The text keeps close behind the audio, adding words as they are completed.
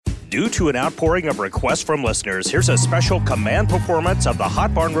Due to an outpouring of requests from listeners, here's a special command performance of the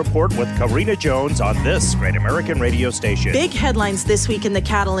Hot Barn Report with Karina Jones on this great American radio station. Big headlines this week in the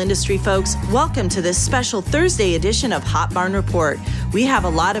cattle industry, folks. Welcome to this special Thursday edition of Hot Barn Report. We have a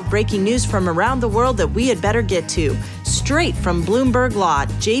lot of breaking news from around the world that we had better get to. Straight from Bloomberg Law,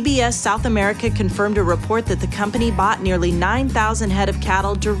 JBS South America confirmed a report that the company bought nearly 9,000 head of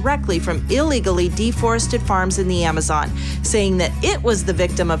cattle directly from illegally deforested farms in the Amazon, saying that it was the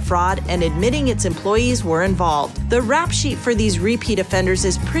victim of fraud and admitting its employees were involved. The rap sheet for these repeat offenders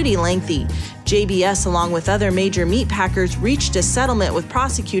is pretty lengthy. JBS, along with other major meat packers, reached a settlement with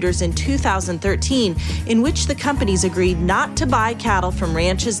prosecutors in 2013 in which the companies agreed not to buy cattle from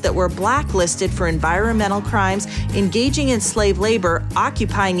ranches that were blacklisted for environmental crimes, engaging in slave labor,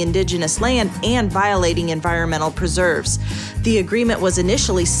 occupying indigenous land, and violating environmental preserves. The agreement was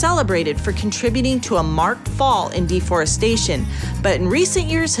initially celebrated for contributing to a marked fall in deforestation, but in recent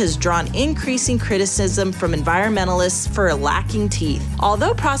years has drawn increasing criticism from environmentalists for lacking teeth.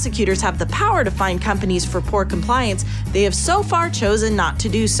 Although prosecutors have the power to fine companies for poor compliance, they have so far chosen not to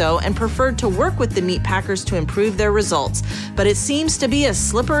do so and preferred to work with the meat packers to improve their results. But it seems to be a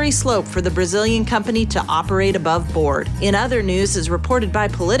slippery slope for the Brazilian company to operate above board. In other news, as reported by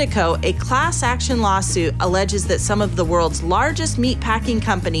Politico, a class action lawsuit alleges that some of the world's largest meat packing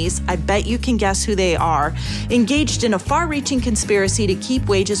companies, I bet you can guess who they are, engaged in a far-reaching conspiracy to keep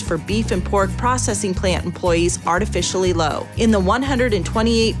wages for beef and pork processing plant employees artificially low. In the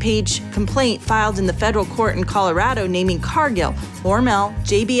 128-page complaint filed in the federal court in Colorado naming Cargill, Hormel,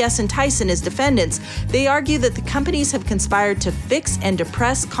 JBS, and Tyson as defendants, they argue that the companies have conspired to fix and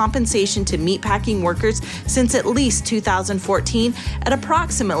depress compensation to meatpacking workers since at least 2014 at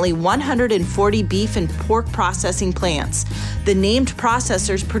approximately 140 beef and pork processing plants. The named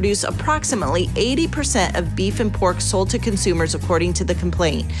processors produce approximately 80% of beef and pork sold to consumers, according to the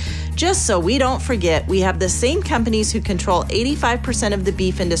complaint. Just so we don't forget, we have the same companies who control 85% of the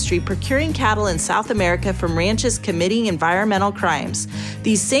beef industry procuring cattle in South America from ranches committing environmental crimes.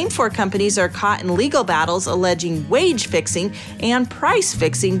 These same four companies are caught in legal battles alleging wage fixing and price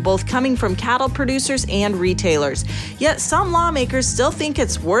fixing, both coming from cattle producers and retailers. Yet some lawmakers still think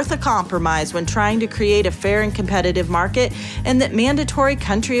it's worth a compromise when trying to create a fair and competitive market, and that mandatory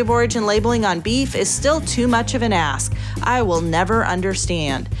country of origin labeling on beef is still too much of an ask. I will never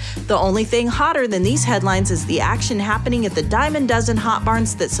understand. The only thing hotter than these headlines is the action happening at the dime a dozen hot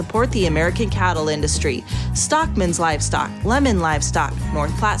barns that support the American cattle industry. Stockman's Livestock, Lemon Livestock,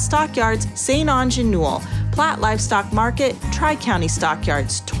 North Platte Stockyards, St. Onge and Newell, Platte Livestock Market, Tri-County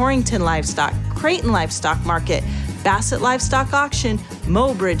Stockyards, Torrington Livestock, Creighton Livestock Market, Bassett Livestock Auction,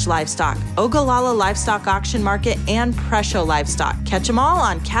 Mobridge Livestock, Ogallala Livestock Auction Market, and Presho Livestock. Catch them all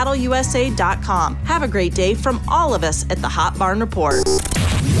on cattleusa.com. Have a great day from all of us at the Hot Barn Report.